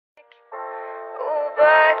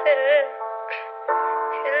بعثر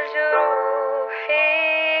كل جروحي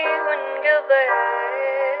وانقضيت،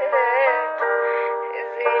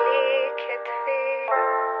 هزلي كتفي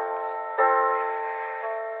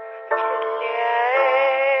كل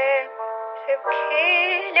عين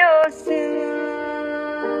تبكي لو سمت،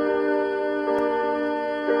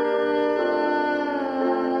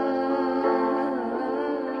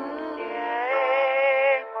 كل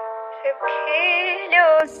عين تبكي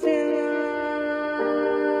لو سمت.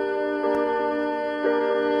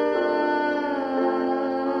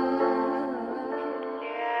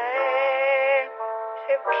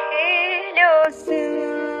 تبكي لو سمت.